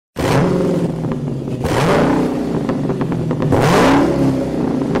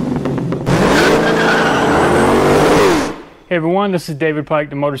Hey everyone, this is David Pike,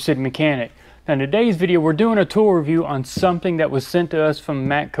 the Motorcity Mechanic. Now in today's video, we're doing a tool review on something that was sent to us from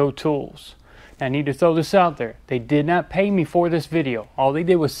Matco Tools. Now I need to throw this out there. They did not pay me for this video. All they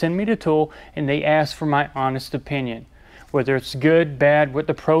did was send me the tool and they asked for my honest opinion. Whether it's good, bad, what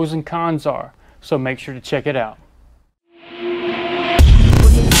the pros and cons are. So make sure to check it out.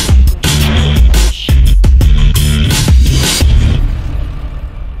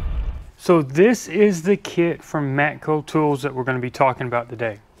 So this is the kit from Matco Tools that we're going to be talking about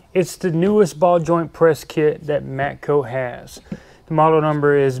today. It's the newest ball joint press kit that Matco has. The model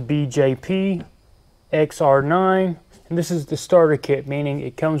number is BJPXR9, and this is the starter kit, meaning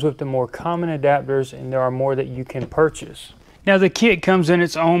it comes with the more common adapters and there are more that you can purchase. Now the kit comes in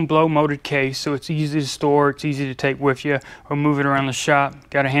its own blow molded case, so it's easy to store, it's easy to take with you or move it around the shop.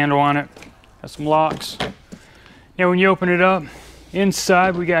 Got a handle on it, got some locks. Now when you open it up,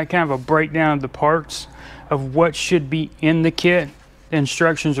 inside we got kind of a breakdown of the parts of what should be in the kit. The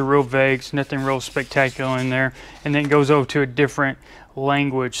instructions are real vague, so nothing real spectacular in there, and then it goes over to a different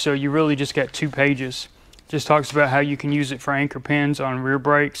language, so you really just got 2 pages. Just talks about how you can use it for anchor pins on rear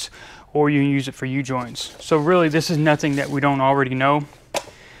brakes, or you can use it for U-joints. So really this is nothing that we don't already know.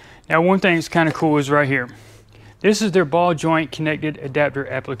 Now one thing that's kind of cool is right here. This is their ball joint connected adapter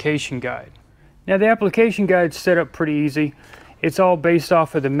application guide. Now the application guide is set up pretty easy. It's all based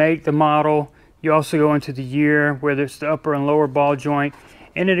off of the make, the model. You also go into the year, whether it's the upper and lower ball joint,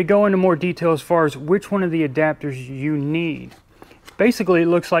 and it'll go into more detail as far as which one of the adapters you need. Basically, it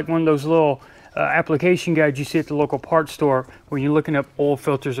looks like one of those little application guides you see at the local parts store when you're looking up oil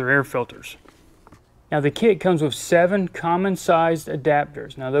filters or air filters. Now the kit comes with 7 common sized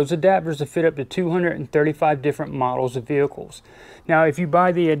adapters. Now those adapters will fit up to 235 different models of vehicles. Now if you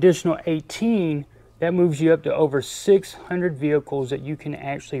buy the additional 18, that moves you up to over 600 vehicles that you can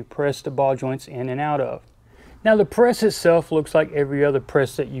actually press the ball joints in and out of. Now the press itself looks like every other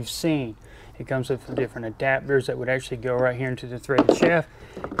press that you've seen. It comes with the different adapters that would actually go right here into the threaded shaft,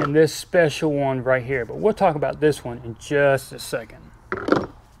 and this special one right here. But we'll talk about this one in just a second.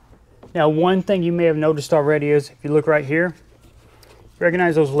 Now one thing you may have noticed already is, if you look right here,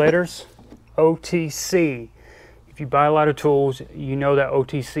 recognize those letters? OTC. If you buy a lot of tools, you know that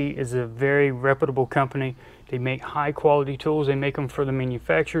OTC is a very reputable company. They make high quality tools. They make them for the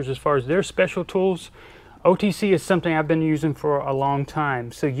manufacturers. As far as their special tools, OTC is something I've been using for a long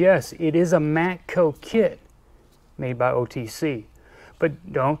time. So yes, it is a Matco kit made by OTC.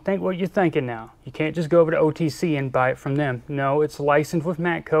 But don't think what you're thinking now. You can't just go over to OTC and buy it from them. No, it's licensed with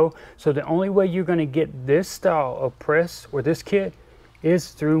Matco. So the only way you're going to get this style of press or this kit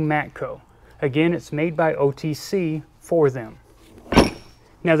is through Matco. Again, it's made by OTC for them.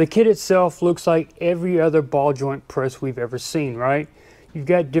 Now the kit itself looks like every other ball joint press we've ever seen, right? You've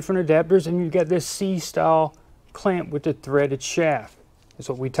got different adapters and you've got this C-style clamp with the threaded shaft. That's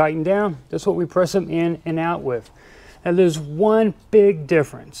what we tighten down. That's what we press them in and out with. Now there's one big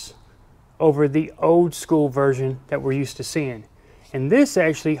difference over the old school version that we're used to seeing. And this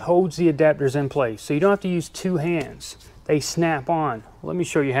actually holds the adapters in place. So you don't have to use 2 hands. They snap on. Let me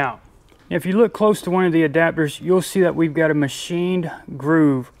show you how. If you look close to one of the adapters, you'll see that we've got a machined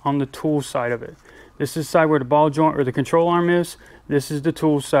groove on the tool side of it. This is the side where the ball joint or the control arm is. This is the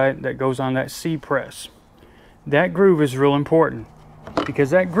tool side that goes on that C press. That groove is real important because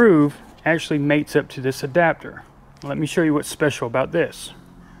that groove actually mates up to this adapter. Let me show you what's special about this.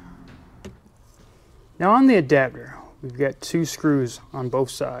 Now on the adapter, we've got 2 screws on both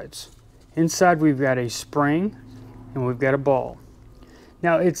sides. Inside we've got a spring and we've got a ball.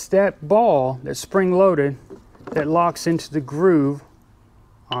 Now it's that ball that's spring loaded that locks into the groove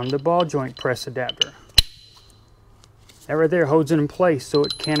on the ball joint press adapter. That right there holds it in place so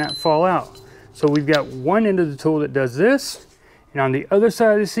it cannot fall out. So we've got one end of the tool that does this, and on the other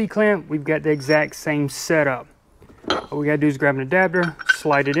side of the C-clamp we've got the exact same setup. All we gotta do is grab an adapter,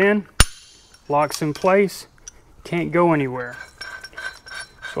 slide it in, locks in place, can't go anywhere.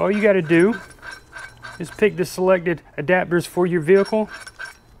 So all you gotta do is pick the selected adapters for your vehicle,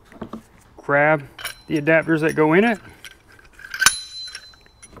 grab the adapters that go in it,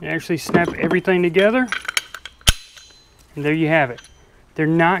 and actually snap everything together, and there you have it. They're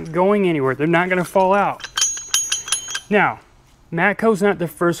not going anywhere. They're not going to fall out. Now, Matco's not the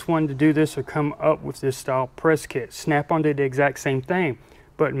first one to do this or come up with this style press kit. Snap-on did the exact same thing,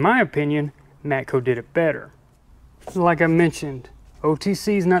 but in my opinion, Matco did it better. Like I mentioned,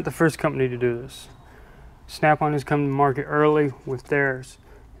 OTC is not the first company to do this. Snap-on has come to market early with theirs.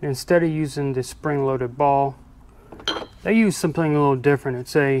 And instead of using the spring-loaded ball, they use something a little different.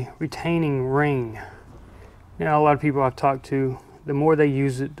 It's a retaining ring. Now, a lot of people I've talked to, the more they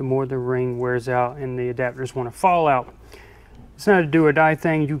use it, the more the ring wears out and the adapters want to fall out. It's not a do or die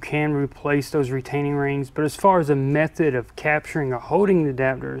thing. You can replace those retaining rings, but as far as a method of capturing or holding the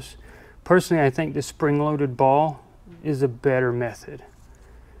adapters, personally I think the spring-loaded ball is a better method.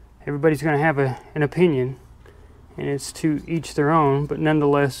 Everybody's going to have an opinion, and it's to each their own, but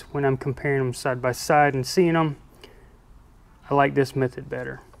nonetheless, when I'm comparing them side by side and seeing them, I like this method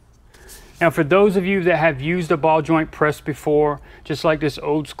better. Now, for those of you that have used a ball joint press before, just like this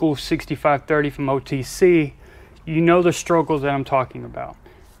old school 6530 from OTC, you know the struggles that I'm talking about.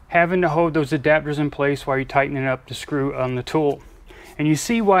 Having to hold those adapters in place while you're tightening up the screw on the tool. And you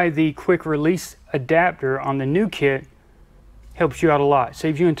see why the quick release adapter on the new kit helps you out a lot.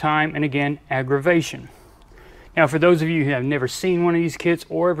 Saves you in time and, again, aggravation. Now, for those of you who have never seen one of these kits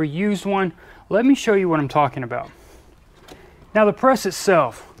or ever used one, let me show you what I'm talking about. Now, the press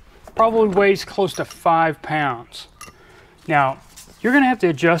itself probably weighs close to 5 pounds. Now, you're going to have to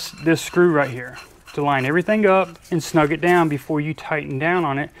adjust this screw right here to line everything up and snug it down before you tighten down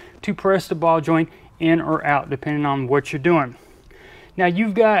on it to press the ball joint in or out, depending on what you're doing. Now,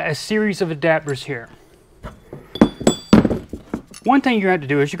 you've got a series of adapters here. One thing you're going to have to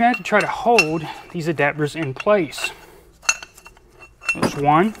do is you're going to have to try to hold these adapters in place. There's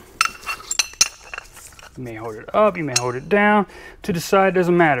one. You may hold it up, you may hold it down. To the side,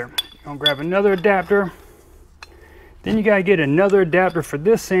 doesn't matter. You're going to grab another adapter. Then you got to get another adapter for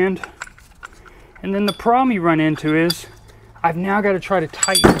this end. And then the problem you run into is, I've now got to try to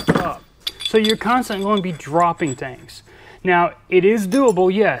tighten it up. So you're constantly going to be dropping things. Now, it is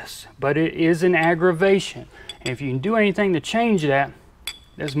doable, yes, but it is an aggravation. And if you can do anything to change that,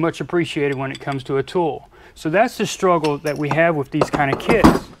 that's much appreciated when it comes to a tool. So that's the struggle that we have with these kind of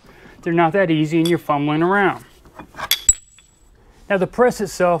kits. They're not that easy and you're fumbling around. Now, the press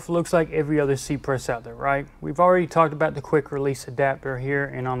itself looks like every other C-press out there, right? We've already talked about the quick release adapter here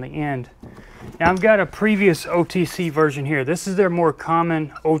and on the end. Now, I've got a previous OTC version here. This is their more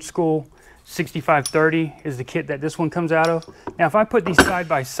common old school 6530 is the kit that this one comes out of. Now, if I put these side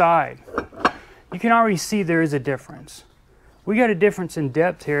by side, you can already see there is a difference. We got a difference in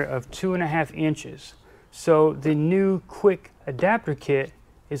depth here of 2.5 inches. So the new quick adapter kit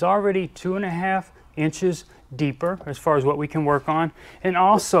is already 2.5 inches deeper as far as what we can work on. And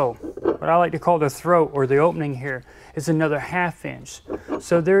also, what I like to call the throat or the opening here is another 1/2 inch.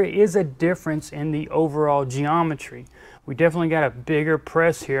 So there is a difference in the overall geometry. We definitely got a bigger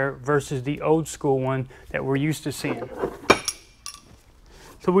press here versus the old school one that we're used to seeing.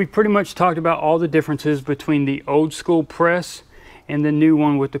 So we pretty much talked about all the differences between the old school press and the new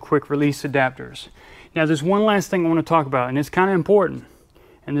one with the quick release adapters. Now, there's one last thing I want to talk about, and it's kind of important.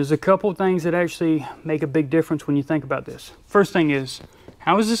 And there's a couple things that actually make a big difference when you think about this. First thing is,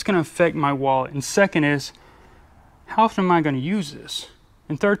 how is this going to affect my wallet? And second is, how often am I going to use this?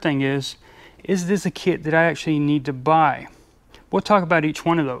 And third thing is this a kit that I actually need to buy? We'll talk about each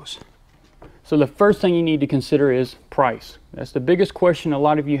one of those. So the first thing you need to consider is price. That's the biggest question a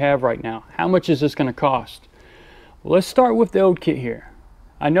lot of you have right now. How much is this going to cost? Well, let's start with the old kit here.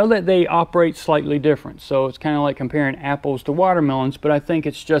 I know that they operate slightly different, so it's kind of like comparing apples to watermelons, but I think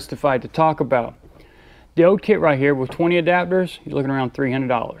it's justified to talk about. The old kit right here with 20 adapters, you're looking around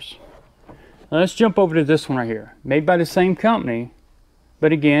 $300. Now let's jump over to this one right here. Made by the same company,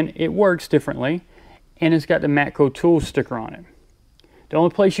 but again, it works differently, and it's got the Matco Tools sticker on it. The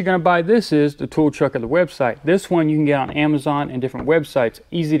only place you're going to buy this is the tool truck of the website. This one you can get on Amazon and different websites.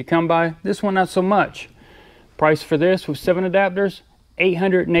 Easy to come by. This one not so much. Price for this with 7 adapters,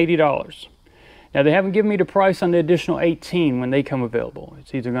 $880. Now, they haven't given me the price on the additional 18 when they come available.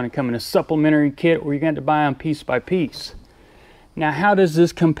 It's either going to come in a supplementary kit or you're going to buy them piece by piece. Now, how does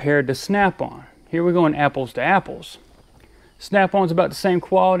this compare to Snap-on? Here we're going apples to apples. Snap-on's about the same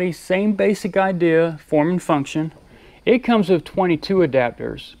quality, same basic idea, form and function. It comes with 22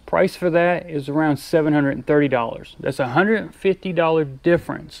 adapters. Price for that is around $730. That's a $150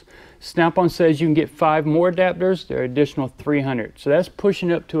 difference. Snap-on says you can get 5 more adapters. They're additional $300. So that's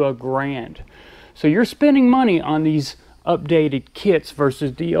pushing up to $1,000. So you're spending money on these updated kits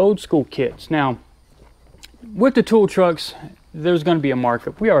versus the old school kits. Now, with the tool trucks, there's going to be a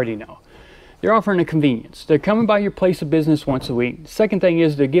markup. We already know. They're offering a convenience. They're coming by your place of business once a week. Second thing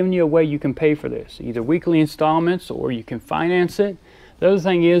is they're giving you a way you can pay for this, either weekly installments or you can finance it. The other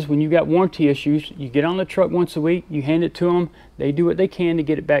thing is when you got warranty issues, you get on the truck once a week, you hand it to them, they do what they can to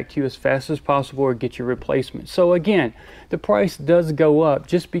get it back to you as fast as possible or get your replacement. So again, the price does go up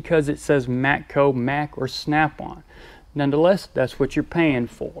just because it says Matco, Mac, or Snap-on. Nonetheless, that's what you're paying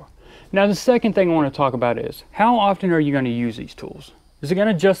for. Now, the second thing I want to talk about is how often are you going to use these tools? Is it going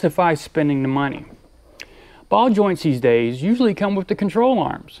to justify spending the money? Ball joints these days usually come with the control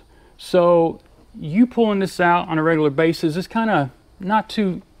arms. So you pulling this out on a regular basis is kind of not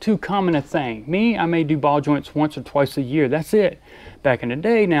too common a thing. Me, I may do ball joints once or twice a year. That's it. Back in the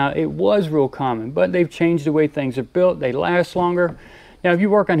day now, it was real common, but they've changed the way things are built. They last longer. Now, if you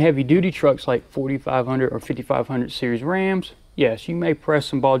work on heavy duty trucks like 4500 or 5500 series Rams, yes, you may press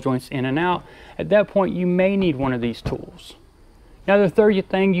some ball joints in and out. At that point, you may need one of these tools. Now, the third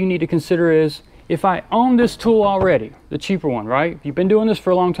thing you need to consider is, if I own this tool already, the cheaper one, right? If you've been doing this for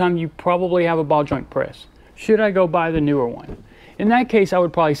a long time, you probably have a ball joint press. Should I go buy the newer one? In that case, I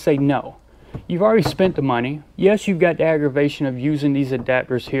would probably say no. You've already spent the money. Yes, you've got the aggravation of using these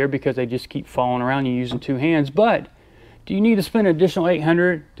adapters here because they just keep falling around. You're using two hands, but do you need to spend an additional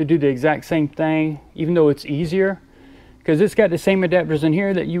 $800 to do the exact same thing, even though it's easier? Because it's got the same adapters in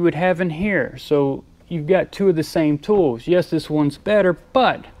here that you would have in here. So you've got two of the same tools. Yes, this one's better,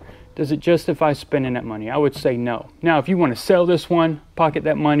 but does it justify spending that money? I would say no. Now, if you want to sell this one, pocket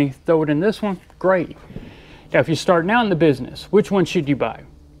that money, throw it in this one, great. Now, if you're starting out in the business, which one should you buy?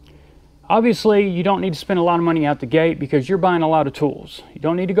 Obviously, you don't need to spend a lot of money out the gate because you're buying a lot of tools. You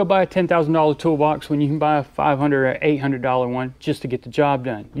don't need to go buy a $10,000 toolbox when you can buy a $500 or $800 one just to get the job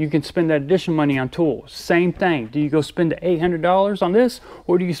done. You can spend that additional money on tools. Same thing. Do you go spend the $800 on this,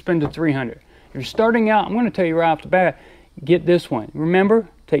 or do you spend the $300? If you're starting out, I'm going to tell you right off the bat, get this one. Remember,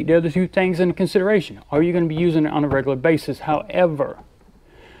 take the other two things into consideration. Are you going to be using it on a regular basis? However,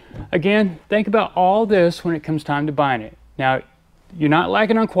 again, think about all this when it comes time to buying it. Now, you're not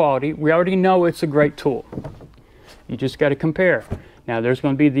lacking on quality. We already know it's a great tool. You just got to compare. Now, there's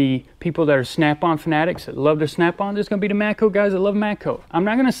going to be the people that are Snap-on fanatics that love their Snap-on. There's going to be the Matco guys that love Matco. I'm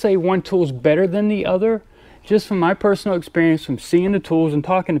not going to say one tool's better than the other. Just from my personal experience from seeing the tools and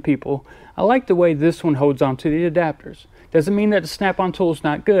talking to people, I like the way this one holds on to the adapters. Doesn't mean that the Snap-on tool is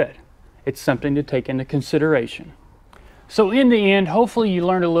not good. It's something to take into consideration. So in the end, hopefully you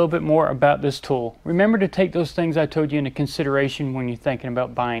learned a little bit more about this tool. Remember to take those things I told you into consideration when you're thinking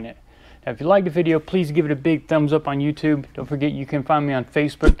about buying it. Now, if you liked the video, please give it a big thumbs up on YouTube. Don't forget you can find me on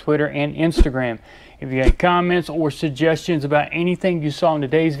Facebook, Twitter, and Instagram. If you have comments or suggestions about anything you saw in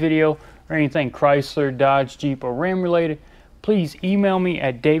today's video, or anything Chrysler, Dodge, Jeep, or Ram related, please email me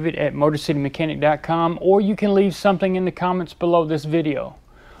at david@motorcitymechanic.com, or you can leave something in the comments below this video.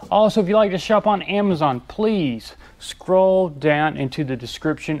 Also, if you like to shop on Amazon, please scroll down into the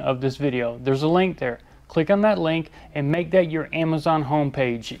description of this video. There's a link there. Click on that link and make that your Amazon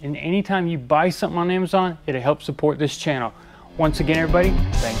homepage. And anytime you buy something on Amazon, it'll help support this channel. Once again, everybody,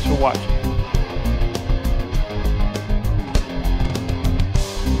 thanks for watching.